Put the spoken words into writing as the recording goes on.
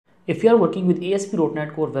If you are working with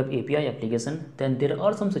ASP.NET Core Web API application, then there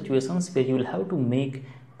are some situations where you will have to make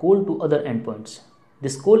call to other endpoints.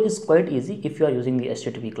 This call is quite easy if you are using the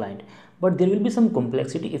HTTP client, but there will be some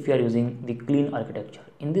complexity if you are using the clean architecture.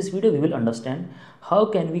 In this video, we will understand how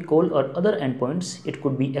can we call our other endpoints. It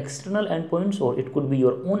could be external endpoints or it could be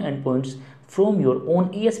your own endpoints from your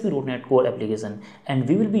own ASP.NET Core application, and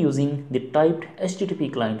we will be using the typed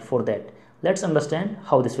HTTP client for that. Let's understand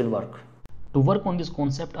how this will work. To work on this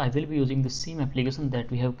concept, I will be using the same application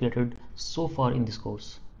that we have created so far in this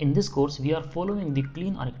course. In this course, we are following the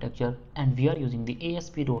clean architecture and we are using the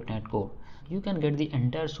ASP.NET Core. You can get the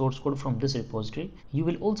entire source code from this repository. You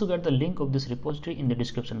will also get the link of this repository in the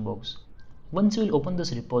description box. Once you will open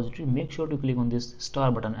this repository, make sure to click on this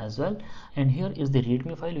star button as well. And here is the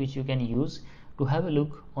readme file which you can use to have a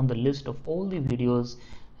look on the list of all the videos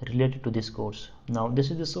related to this course. Now this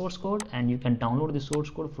is the source code and you can download the source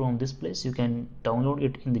code from this place. You can download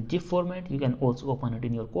it in the GIF format. You can also open it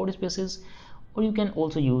in your code spaces, or you can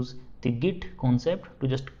also use the Git concept to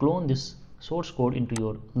just clone this source code into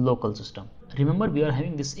your local system. Remember, we are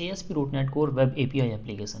having this ASP.NET Core Web API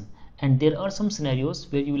application, and there are some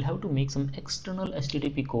scenarios where you will have to make some external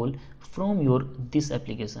HTTP call from your this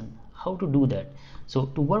application. How to do that? So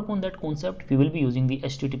to work on that concept, we will be using the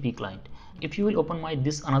HTTP client. If you will open my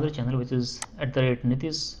this another channel, which is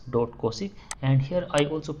 @nitish.kosik, and here I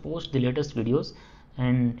also post the latest videos,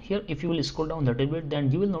 and here if you will scroll down a little bit,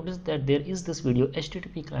 then you will notice that there is this video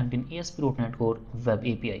HTTP client in ASP.NET Core Web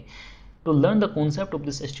API. To learn the concept of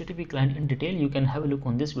this HTTP client in detail, you can have a look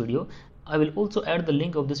on this video. I will also add the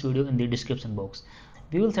link of this video in the description box.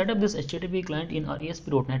 We will set up this HTTP client in our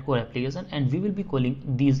ASP.NET Core application and we will be calling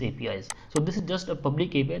these APIs. So this is just a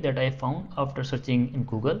public API that I found after searching in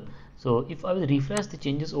Google. So if I will refresh the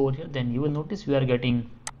changes over here, then you will notice we are getting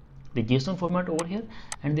the JSON format over here,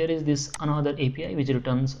 and there is this another API which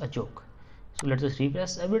returns a joke. So let's just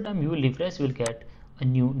refresh. Every time you will refresh, you will get a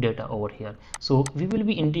new data over here. So we will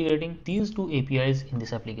be integrating these two APIs in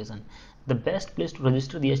this application. The best place to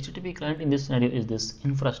register the HTTP client in this scenario is this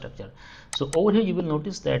infrastructure. So over here you will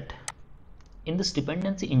notice that in this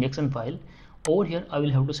dependency injection file, over here I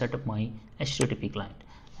will have to set up my HTTP client,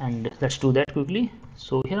 and let's do that quickly.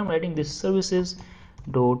 So here I'm writing this services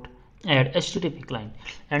dot add HTTP client,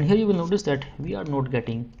 and here you will notice that we are not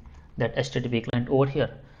getting that HTTP client over here.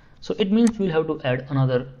 So it means we will have to add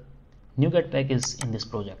another NuGet package in this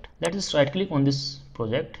project. Let's just right click on this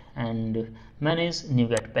project and manage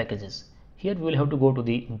NuGet packages. Here we will have to go to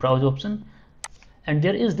the browse option, and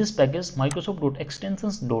there is this package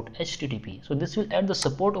microsoft.extensions.http. So this will add the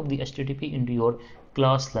support of the HTTP into your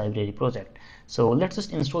class library project. So let's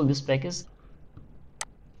just install this package.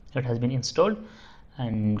 That has been installed,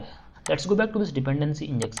 and let's go back to this dependency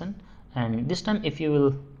injection, and this time if you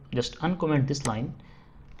will just uncomment this line,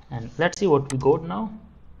 and let's see what we got now.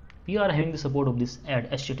 We are having the support of this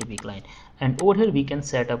add HTTP client, and over here we can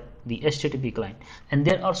set up the HTTP client, and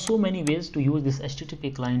there are so many ways to use this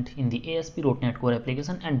HTTP client in the ASP.NET Core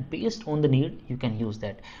application, and based on the need you can use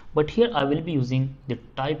that. But here I will be using the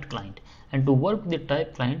typed client, and to work with the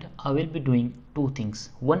typed client I will be doing two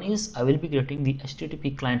things. One is I will be creating the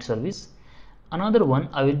HTTP client service. Another one,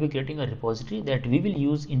 I will be creating a repository that we will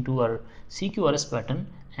use into our CQRS pattern,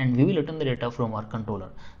 and we will return the data from our controller.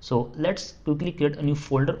 So let's quickly create a new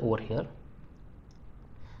folder over here,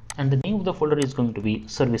 and the name of the folder is going to be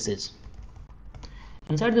services.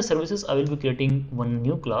 Inside the services I will be creating one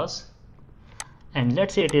new class, and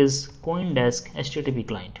let's say it is CoinDesk HTTP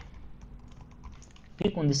client.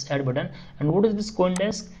 Click on this add button, and what is this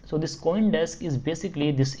CoinDesk? So this CoinDesk is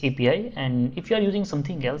basically this API, and if you are using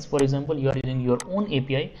something else, for example you are using your own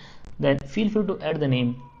API, then feel free to add the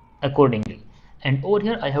name accordingly. And over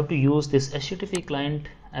here I have to use this HTTP client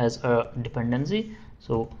as a dependency.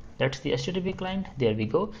 So that's the HTTP client. There we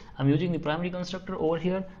go. I'm using the primary constructor over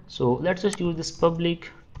here. So let's just use this public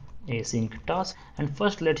async task, and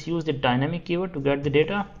first let's use the dynamic keyword to get the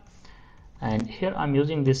data, and here I'm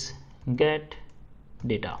using this get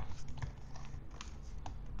data.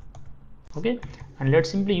 Okay, and let's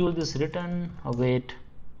simply use this return await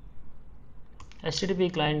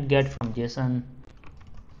HTTP client get from JSON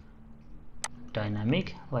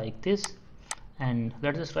dynamic like this, and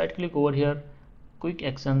let's just right click over here, quick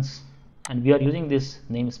actions, and we are using this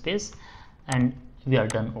namespace, and we are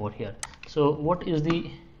done over here. So what is the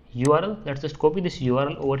URL? Let's just copy this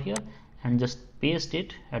URL over here and just paste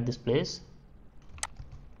it at this place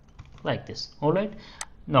like this. All right,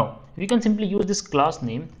 now we can simply use this class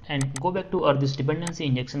name and go back to our this dependency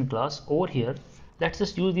injection class over here. Let's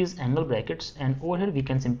just use these angle brackets, and over here we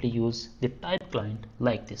can simply use the type client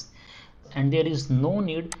like this. and there is no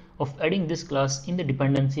need of adding this class in the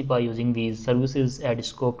dependency by using these services add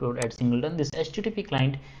scope or add singleton. This HTTP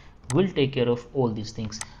client will take care of all these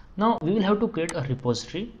things. Now we will have to create a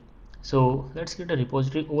repository. So let's create a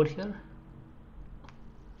repository over here,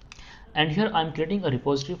 and here I'm creating a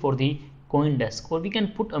repository for the CoinDesk, or we can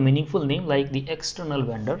put a meaningful name like the external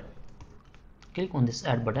vendor. Click on this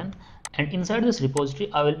add button, and inside this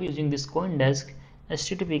repository I will be using this CoinDesk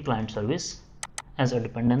HTTP client service as a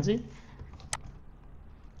dependency.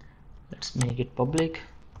 Let's make it public,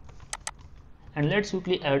 and let's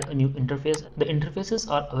quickly add a new interface. The interfaces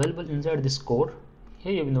are available inside this core.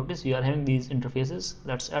 Here you will notice we are having these interfaces.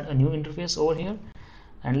 Let's add a new interface over here,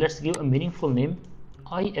 and let's give a meaningful name,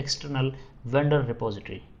 external vendor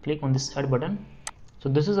repository. Click on this add button. So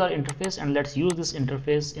this is our interface, and let's use this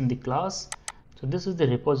interface in the class. So this is the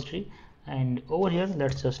repository, and over here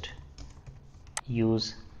let's just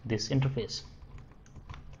use this interface.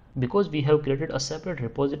 Because we have created a separate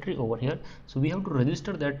repository over here, so we have to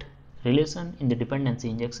register that relation in the dependency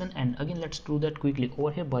injection. And again, let's do that quickly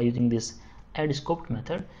over here by using this add scoped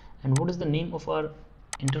method. And what is the name of our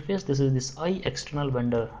interface? This is this external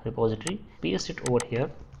vendor repository. Paste it over here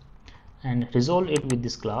and resolve it with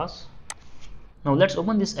this class. Now let's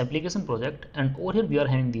open this application project, and over here we are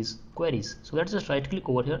having these queries. So let's just right click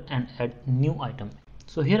over here and add new item.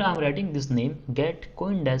 So here I am writing this name, get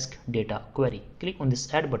CoinDesk data query. Click on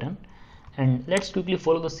this add button, and let's quickly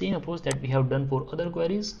follow the same approach that we have done for other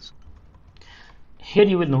queries. Here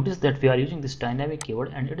you will notice that we are using this dynamic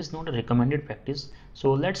keyword, and it is not a recommended practice.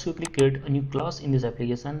 So let's quickly create a new class in this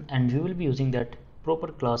application, and we will be using that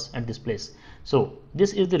proper class at this place. So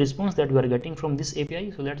this is the response that we are getting from this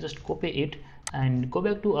API. So let's just copy it and go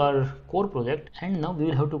back to our core project, and now we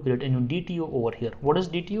will have to create a new DTO over here. What is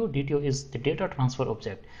DTO? DTO is the data transfer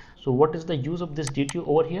object. So what is the use of this DTO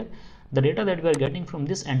over here? The data that we are getting from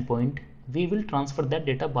this endpoint, we will transfer that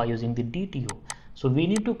data by using the DTO. So we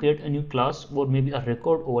need to create a new class or maybe a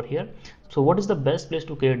record over here. So what is the best place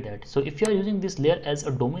to create that? So if you are using this layer as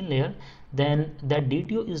a domain layer, then that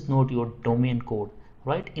DTO is not your domain code,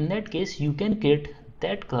 right? In that case, you can create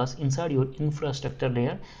that class inside your infrastructure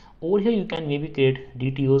layer. Over here you can maybe create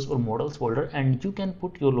DTOs or models folder, and you can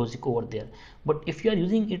put your logic over there. But if you are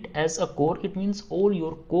using it as a core, it means all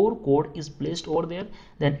your core code is placed over there.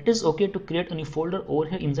 Then it is okay to create a new folder over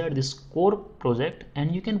here inside this core project,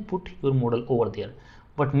 and you can put your model over there.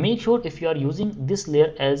 But make sure if you are using this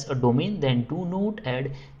layer as a domain, then do not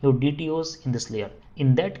add your DTOs in this layer.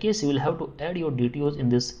 In that case, you will have to add your DTOs in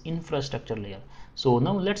this infrastructure layer. So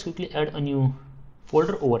now let's quickly add a new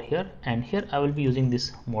folder over here, and here I will be using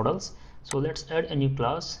this models. So let's add a new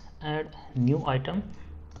class, add new item,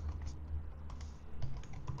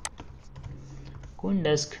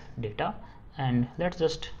 CoinDesk data, and let's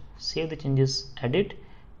just save the changes, edit,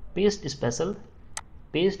 paste special,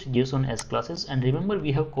 paste JSON as classes, and remember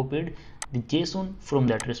we have copied the JSON from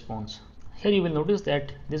that response. Here you will notice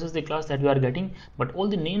that this is the class that we are getting, but all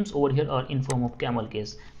the names over here are in form of camel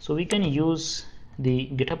case. So we can use the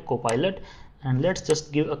GitHub Copilot, and let's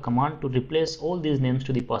just give a command to replace all these names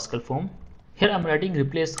to the Pascal form. Here I'm writing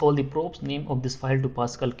replace all the props name of this file to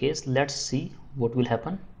Pascal case. Let's see what will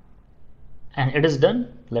happen. And it is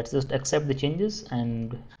done. Let's just accept the changes,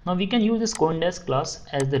 and now we can use this CoinDesk class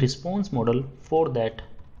as the response model for that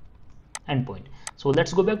endpoint. So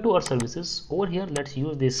let's go back to our services. Over here let's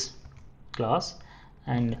use this class,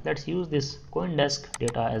 and let's use this CoinDesk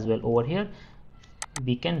data as well. Over here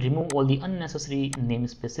we can remove all the unnecessary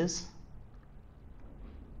namespaces,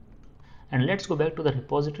 and let's go back to the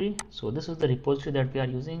repository. So this is the repository that we are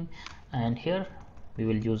using, and here we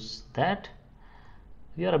will use that.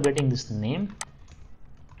 We are updating this name.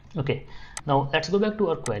 Okay, now let's go back to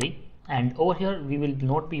our query, and over here we will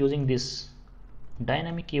not be using this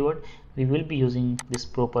dynamic keyword, we will be using this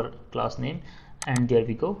proper class name, and there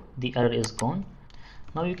we go, the error is gone.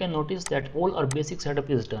 Now you can notice that all our basic setup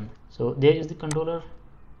is done. So there is the controller,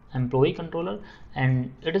 employee controller,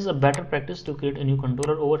 and it is a better practice to create a new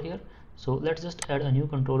controller over here. So let's just add a new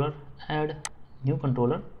controller, add new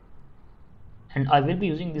controller, and I will be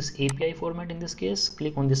using this API format in this case.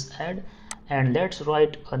 Click on this add, and let's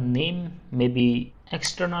write a name, maybe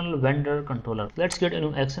external vendor controller. Let's get a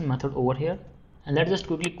new action method over here, and let's just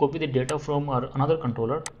quickly copy the data from our another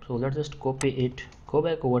controller. So let's just copy it, go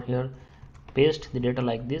back over here, paste the data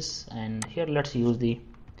like this, and here let's use the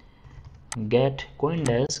get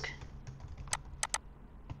CoinDesk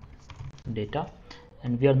data,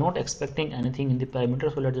 and we are not expecting anything in the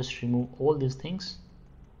parameter, so let's just remove all these things.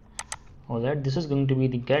 Alright, this is going to be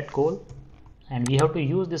the get call, and we have to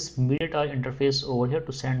use this mediator interface over here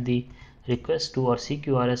to send the request to our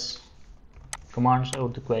CQRS commands or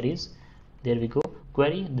the queries. There we go.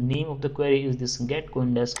 Query, the name of the query is this get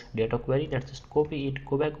coindesk data query. Let's just copy it,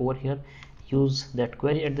 go back over here, use that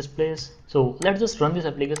query at this place. So let's just run this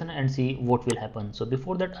application and see what will happen. So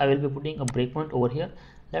before that, I will be putting a breakpoint over here.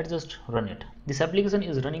 Let's just run it. This application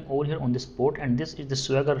is running over here on this port, and this is the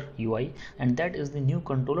Swagger UI, and that is the new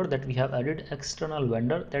controller that we have added, external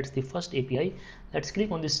vendor. That's the first API. Let's click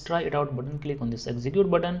on this try it out button, click on this execute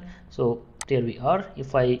button. So there we are.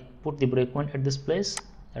 If I put the breakpoint at this place,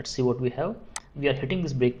 let's see what we have. We are hitting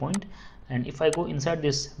this breakpoint, and if I go inside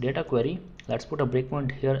this data query, let's put a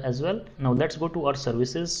breakpoint here as well. Now let's go to our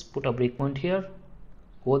services, put a breakpoint here,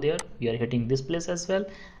 go there, we are hitting this place as well.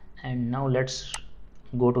 And now let's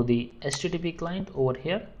go to the HTTP client over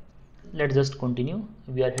here. Let's just continue,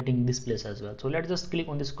 we are hitting this place as well. So let's just click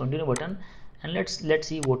on this continue button, and let's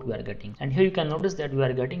see what we are getting. And here you can notice that we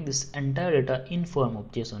are getting this entire data in form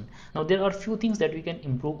of JSON. Now there are few things that we can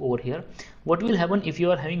improve over here. What will happen if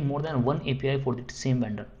you are having more than one API for the same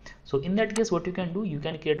vendor? So in that case, what you can do, you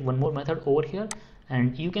can create one more method over here,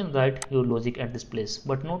 and you can write your logic at this place.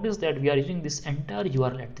 But notice that we are using this entire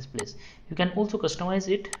URL at this place. You can also customize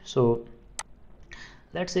it. So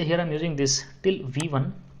let's say here I'm using this till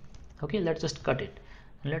v1. Okay, let's just cut it,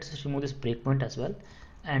 and let's just remove this breakpoint as well,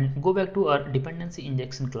 and go back to our dependency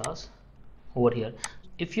injection class over here.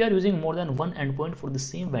 If you are using more than one endpoint for the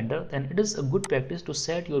same vendor, then it is a good practice to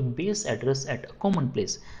set your base address at a common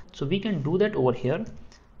place. So we can do that over here.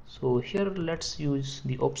 So here let's use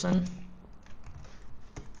the option,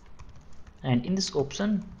 and in this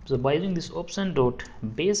option, so by using this option dot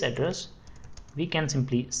base address, we can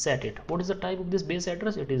simply set it. What is the type of this base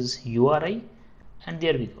address? It is URI, and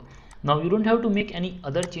there we go. Now you don't have to make any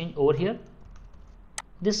other change over here.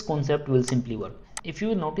 This concept will simply work. If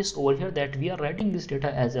you notice over here that we are writing this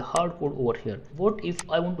data as a hard code over here. What if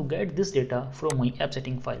I want to get this data from my app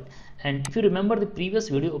setting file? And if you remember the previous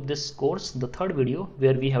video of this course, the third video,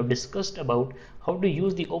 where we have discussed about how to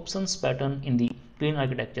use the options pattern in the clean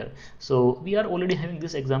architecture. So we are already having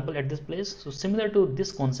this example at this place. So similar to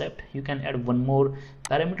this concept, you can add one more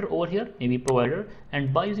parameter over here, maybe provider,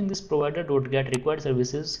 and by using this provider.get required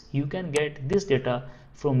services, you can get this data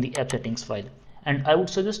from the app settings file. And I would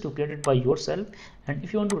suggest to create it by yourself, and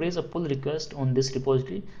if you want to raise a pull request on this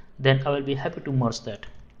repository, then I will be happy to merge that.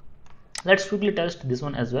 Let's quickly test this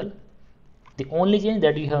one as well. The only change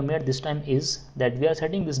that we have made this time is that we are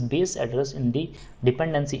setting this base address in the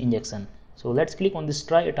dependency injection. So let's click on this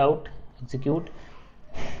try it out, execute,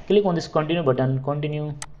 click on this continue button,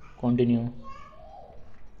 continue,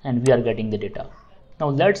 and we are getting the data. Now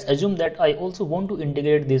let's assume that I also want to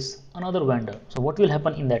integrate this another vendor. So what will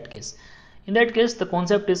happen in that case? In that case, the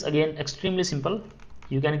concept is again extremely simple.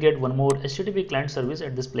 You can get one more HTTP client service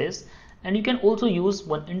at this place, and you can also use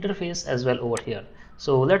one interface as well over here.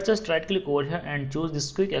 So let's just right click over here and choose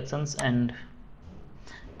this quick actions and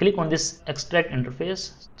click on this extract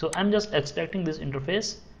interface. So I'm just extracting this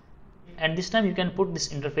interface, and this time you can put this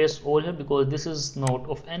interface over here because this is not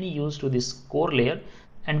of any use to this core layer,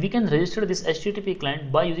 and we can register this HTTP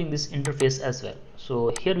client by using this interface as well.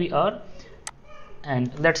 So here we are,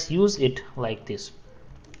 and let's use it like this.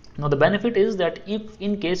 Now the benefit is that if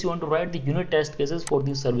in case you want to write the unit test cases for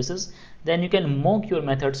these services, then you can mock your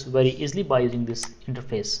methods very easily by using this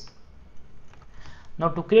interface. Now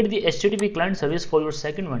to create the HTTP client service for your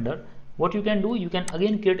second vendor, what you can do, you can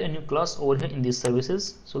again create a new class over here in these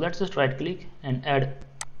services. So let's just right click and add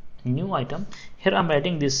a new item. Here I'm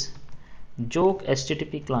writing this joke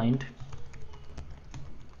HTTP client,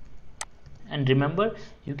 and remember,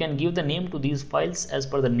 you can give the name to these files as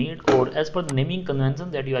per the need or as per the naming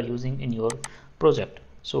convention that you are using in your project.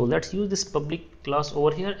 So let's use this public class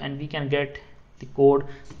over here, and we can get the code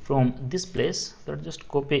from this place. Let's just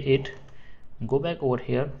copy it, go back over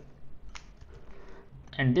here,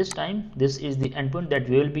 and this time this is the endpoint that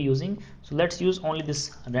we will be using. So let's use only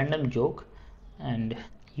this random joke and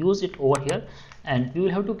use it over here, and we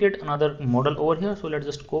will have to create another model over here. So let's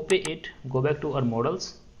just copy it, go back to our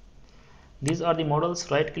models. These are the models.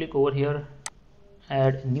 Right click over here,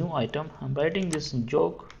 add new item. I'm writing this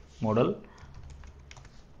joke model,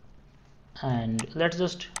 and let's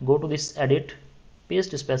just go to this edit,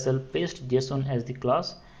 paste special, paste JSON as the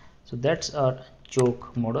class. So that's our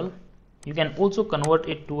joke model. You can also convert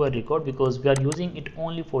it to a record because we are using it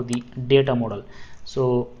only for the data model.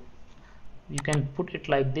 So you can put it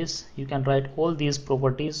like this. You can write all these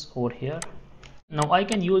properties over here. Now I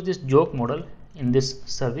can use this joke model in this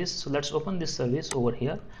service. So let's open this service over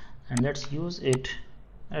here, and let's use it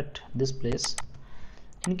at this place.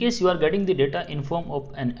 In case you are getting the data in form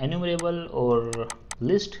of an enumerable or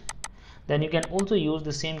list, Then you can also use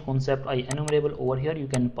the same concept IEnumerable over here. You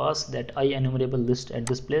can pass that IEnumerable list at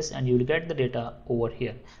this place and you will get the data over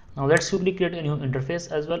here. Now let's quickly create a new interface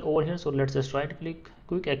as well over here. So let's just right click,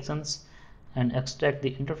 quick actions, and extract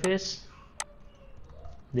the interface.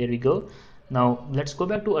 There we go. Now let's go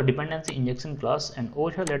back to our dependency injection class, and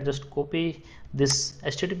over here let's just copy this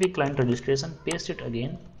HTTP client registration, paste it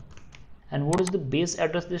again. And what is the base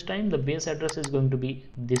address this time? The base address is going to be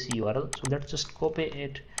this URL. So let's just copy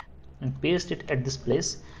it and paste it at this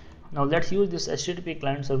place. Now let's use this HTTP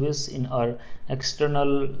client service in our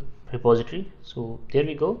external repository. So there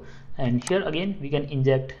we go. And here again we can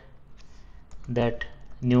inject that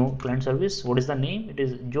new client service. What is the name? It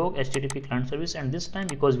is joke HTTP client service, and this time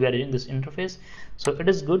because we are using this interface, so it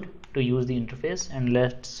is good to use the interface. And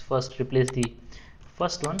let's first replace the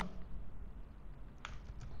first one,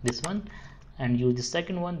 this one, and use the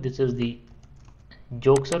second one. This is the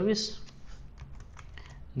joke service.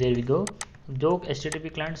 There we go, joke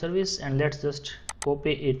HTTP client service, and let's just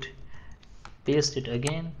copy it, paste it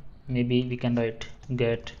again. Maybe we can write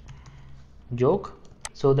get joke.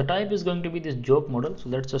 So the type is going to be this joke model. So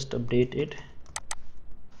let's just update it.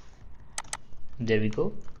 There we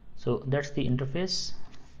go. So that's the interface.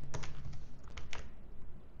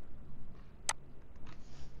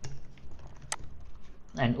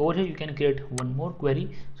 And over here you can create one more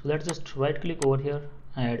query. So let's just right click over here,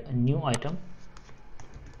 add a new item.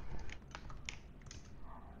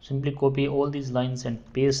 Simply copy all these lines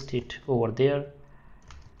and paste it over there.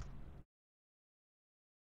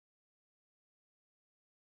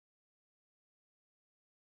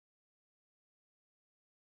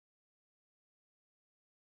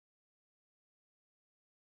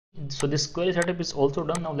 So this query setup is also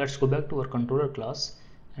done. Now let's go back to our controller class,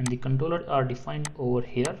 and the controller are defined over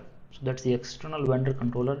here. So that's the external vendor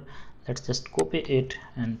controller. Let's just copy it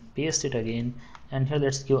and paste it again, and here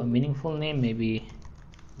let's give a meaningful name, maybe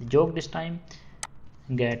joke this time,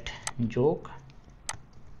 get joke.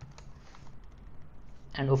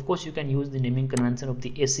 And of course you can use the naming convention of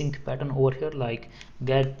the async pattern over here, like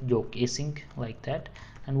get joke async, like that.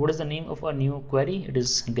 And what is the name of our new query? It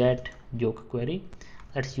is get joke query.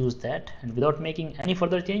 Let's use that, and without making any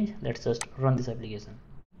further change, let's just run this application.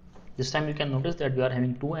 This time you can notice that we are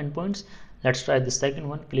having two endpoints. Let's try the second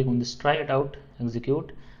one. Click on this try it out,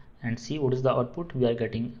 execute, and see what is the output. We are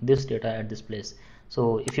getting this data at this place.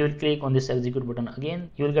 So if you will click on this execute button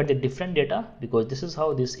again, you will get the different data, because this is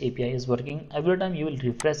how this API is working. Every time you will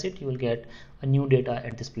refresh it, you will get a new data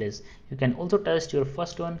at this place. You can also test your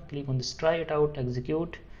first one. Click on this try it out,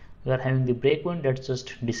 execute. We are having the breakpoint. Let's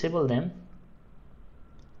just disable them.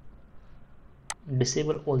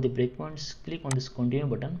 Disable all the breakpoints. Click on this continue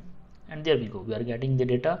button, and there we go. We are getting the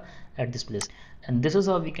data at this place. And this is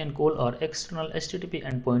how we can call our external HTTP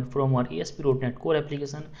endpoint from our ASP.NET Core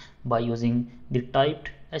application by using the typed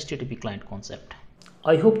HTTP client concept.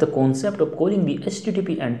 I hope the concept of calling the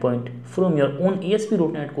HTTP endpoint from your own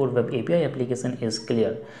ASP.NET Core Web API application is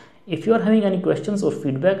clear. If you are having any questions or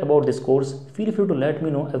feedback about this course, feel free to let me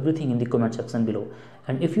know everything in the comment section below.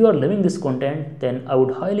 And if you are loving this content, then I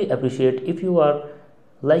would highly appreciate if you are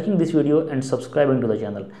liking this video and subscribing to the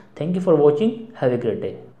channel. Thank you for watching. Have a great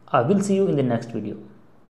day. I will see you in the next video.